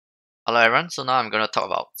Hello everyone, so now I'm going to talk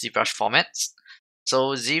about ZBrush formats. So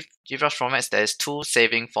ZBrush formats, there's two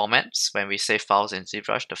saving formats when we save files in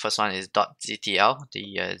ZBrush. The first one is .ztl,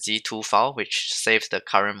 the Z2 file, which saves the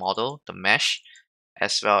current model, the mesh,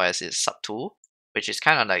 as well as its subtool, which is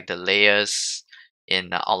kind of like the layers in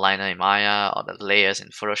Outliner in Maya or the layers in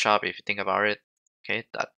Photoshop if you think about it. Okay,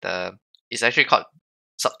 that it's actually called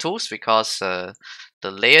Subtools because the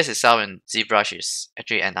layers itself in ZBrush is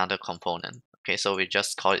actually another component. Okay, so we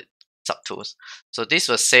just call it Subtools. So this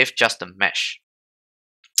will save just the mesh.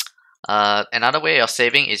 Another way of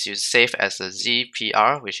saving is you save as a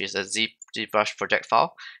ZPR, which is a ZBrush project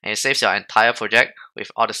file, and it saves your entire project with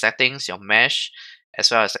all the settings, your mesh, as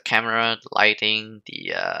well as the camera, the lighting,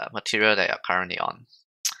 the material that you're currently on.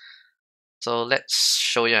 So let's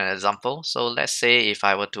show you an example. So let's say if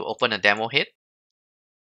I were to open a demo head,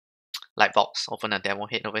 Lightbox, open a demo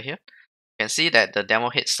head over here. You can see that the demo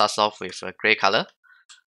head starts off with a gray color.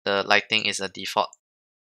 The lighting is a default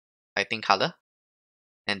lighting color,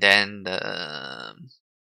 and then the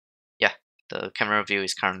camera view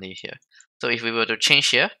is currently here. So if we were to change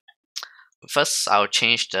here, first I'll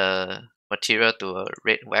change the material to a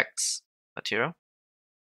red wax material.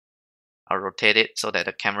 I'll rotate it so that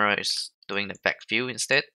the camera is doing the back view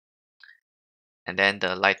instead, and then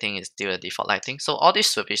the lighting is still the default lighting. So all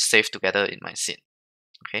this will be saved together in my scene.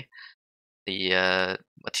 Okay, the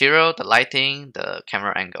material, the lighting, the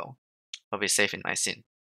camera angle will be saved in my scene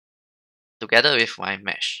together with my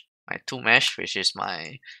mesh, my two mesh, which is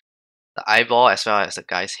the eyeball as well as the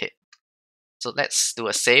guy's head. So let's do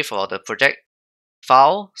a save for the project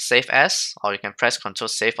file, save as, or you can press Ctrl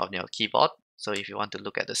Save on your keyboard. So if you want to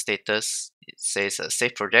look at the status, it says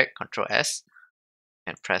save project, Ctrl S,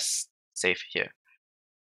 and press save here.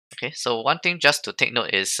 Okay, so one thing just to take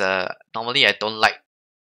note is normally I don't like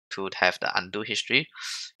to have the undo history.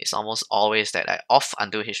 It's almost always that I off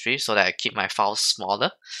undo history so that I keep my files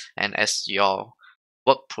smaller, and as your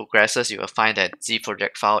work progresses you will find that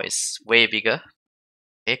Zproject file is way bigger,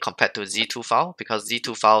 okay, compared to Z2 file, because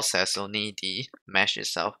Z2 files has only the mesh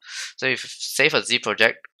itself. So if you save a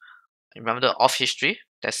Zproject, remember the off history,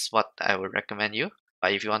 that's what I would recommend you.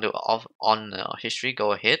 But if you want to off on history,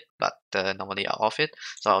 go ahead, but normally I'll off it,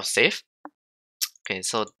 so I'll save. Okay,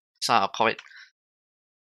 so I'll call it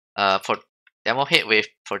for demo head with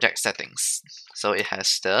project settings. So it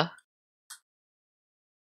has the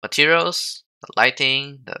materials, the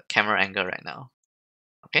lighting, the camera angle right now.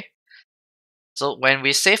 Okay, so when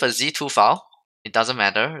we save a Z2 file, it doesn't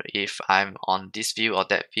matter if I'm on this view or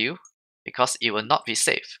that view, because it will not be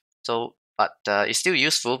saved. So but it's still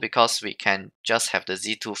useful because we can just have the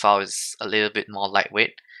Z2 file is a little bit more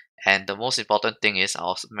lightweight, and the most important thing is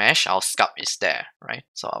our mesh, our sculpt is there, right?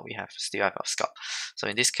 So we still have our sculpt. So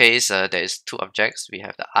in this case, there is two objects. We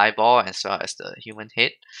have the eyeball as well as the human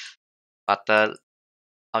head. But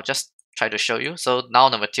I'll just try to show you. So now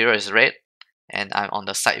the material is red, and I'm on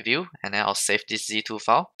the side view, and then I'll save this Z2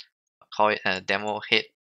 file. I'll call it a demo head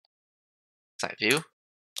side view,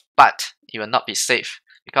 but it will not be saved.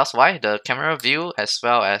 Because why? The camera view as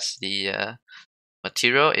well as the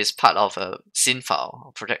material is part of a scene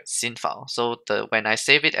file, project scene file. So when I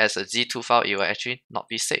save it as a Z2 file, it will actually not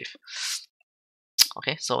be saved.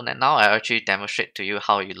 Okay, so now I actually demonstrate to you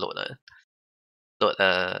how you load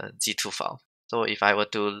a Z2 file. So if I were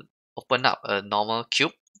to open up a normal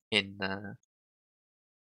cube in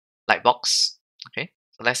Lightbox, okay,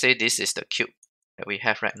 so let's say this is the cube that we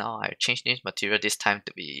have right now. I changed this material this time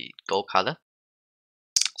to be gold color.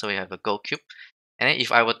 So we have a gold cube, and then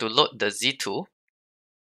if I were to load the Z2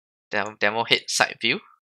 demo head side view,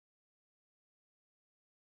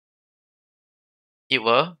 it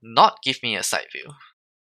will not give me a side view.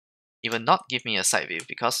 It will not give me a side view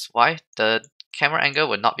because why? The camera angle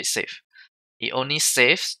will not be saved. It only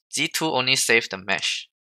saves Z2 only saves the mesh,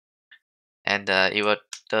 and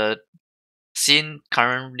the scene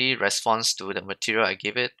currently responds to the material I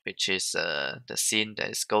give it, which is the scene that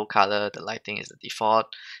is gold color, the lighting is the default,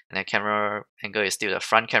 and the camera angle is still the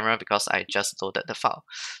front camera because I just loaded the file.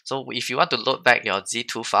 So if you want to load back your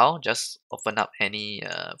Z2 file, just open up any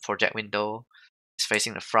project window. It's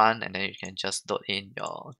facing the front, and then you can just load in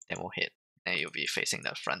your demo head, and you'll be facing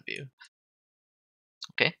the front view.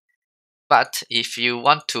 Okay, but if you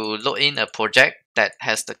want to load in a project that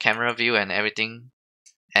has the camera view and everything,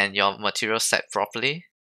 and your material set properly,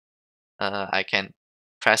 I can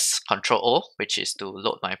press Ctrl O, which is to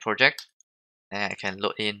load my project, and I can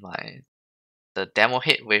load in the demo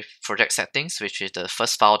head with project settings, which is the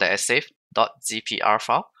first file that I saved, .zpr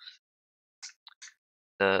file.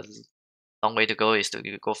 The long way to go is to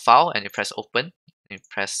go File, and you press Open, and you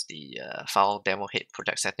press the File demo head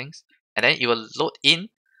project settings, and then it will load in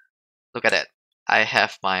look at that. I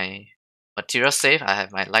have my material saved, I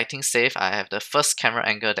have my lighting saved, I have the first camera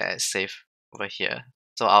angle that is saved over here.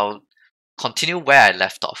 So I'll continue where I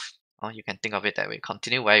left off. You can think of it that way,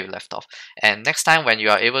 continue where you left off. And next time when you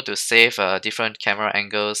are able to save different camera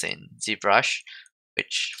angles in ZBrush,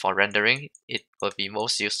 which for rendering, it will be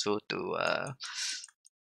most useful to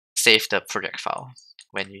save the project file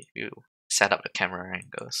when you set up the camera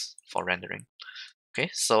angles for rendering. Okay,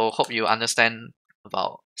 so hope you understand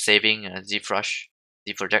about saving ZBrush,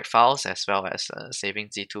 Zproject files as well as saving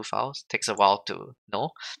Z2 files. Takes a while to know,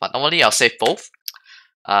 but normally I'll save both.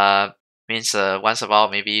 Means once a while,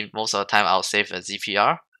 maybe most of the time I'll save a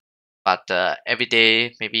ZPR, but every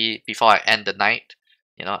day, maybe before I end the night,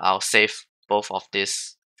 I'll save both of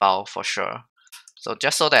this file for sure. So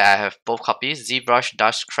just so that I have both copies, ZBrush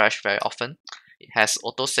does crash very often. It has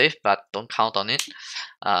autosave, but don't count on it.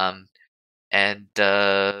 And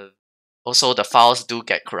also the files do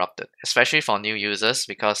get corrupted, especially for new users,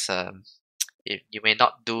 because you may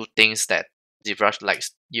not do things that ZBrush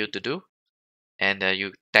likes you to do, and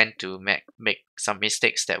you tend to make some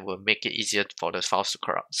mistakes that will make it easier for the files to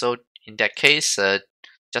corrupt. So in that case,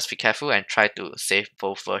 just be careful and try to save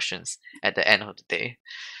both versions at the end of the day,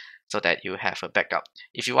 so that you have a backup.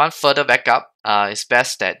 If you want further backup, it's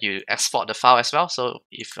best that you export the file as well. So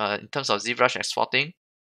if in terms of ZBrush exporting,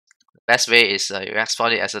 the best way is you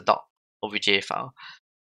export it as a .obj file.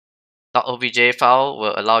 .obj file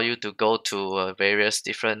will allow you to go to various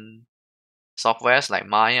different softwares like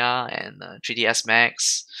Maya and 3ds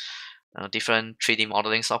Max, different 3D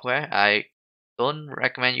modeling software. I don't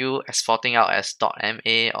recommend you exporting out as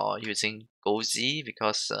 .ma or using GoZ,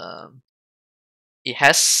 because it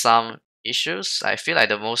has some issues. I feel like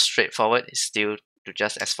the most straightforward is still to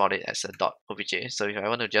just export it as a .obj. So if I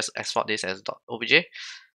want to just export this as .obj,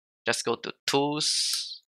 just go to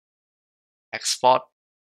Tools, Export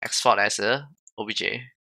as a OBJ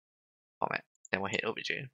format. Then we'll hit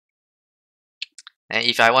OBJ. And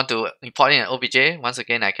if I want to import in an OBJ, once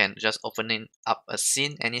again, I can just open up a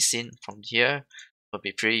scene, any scene from here. Will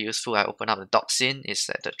be pretty useful. I open up the dock scene. It's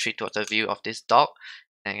at the 3/4 view of this dock,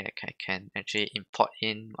 and I can actually import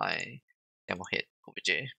in my demo head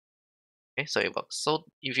OBJ. Okay, so it works. So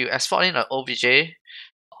if you export in an OBJ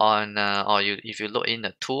on, if you load in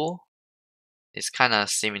a tool, it's kind of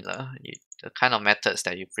similar. The kind of methods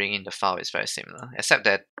that you bring in the file is very similar, except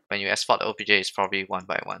that when you export the OBJ, it's probably one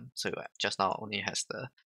by one. So just now only has the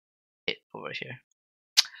head over here.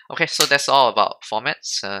 Okay, so that's all about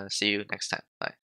formats. See you next time. Bye.